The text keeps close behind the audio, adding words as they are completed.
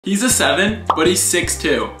He's a 7, but he's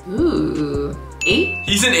 6'2". Ooh. 8?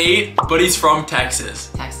 He's an 8, but he's from Texas.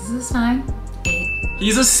 Texas is fine. 8.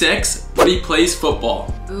 He's a 6, but he plays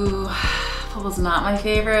football. Ooh, football's not my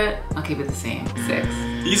favorite. I'll keep it the same. 6.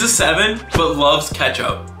 He's a 7, but loves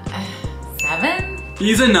ketchup. 7?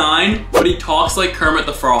 He's a 9, but he talks like Kermit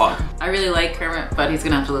the Frog. I really like Kermit, but he's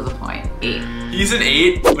gonna have to lose a point. 8. He's an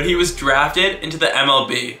 8, but he was drafted into the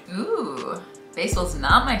MLB. Ooh, baseball's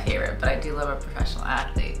not my favorite, but I do love a professional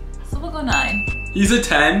athlete. So we'll go 9. He's a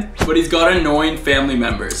 10, but he's got annoying family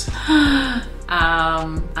members.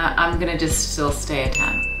 I'm gonna just still stay a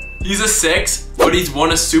 10. He's a 6, but he's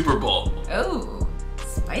won a Super Bowl. Oh,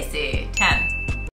 spicy. 10.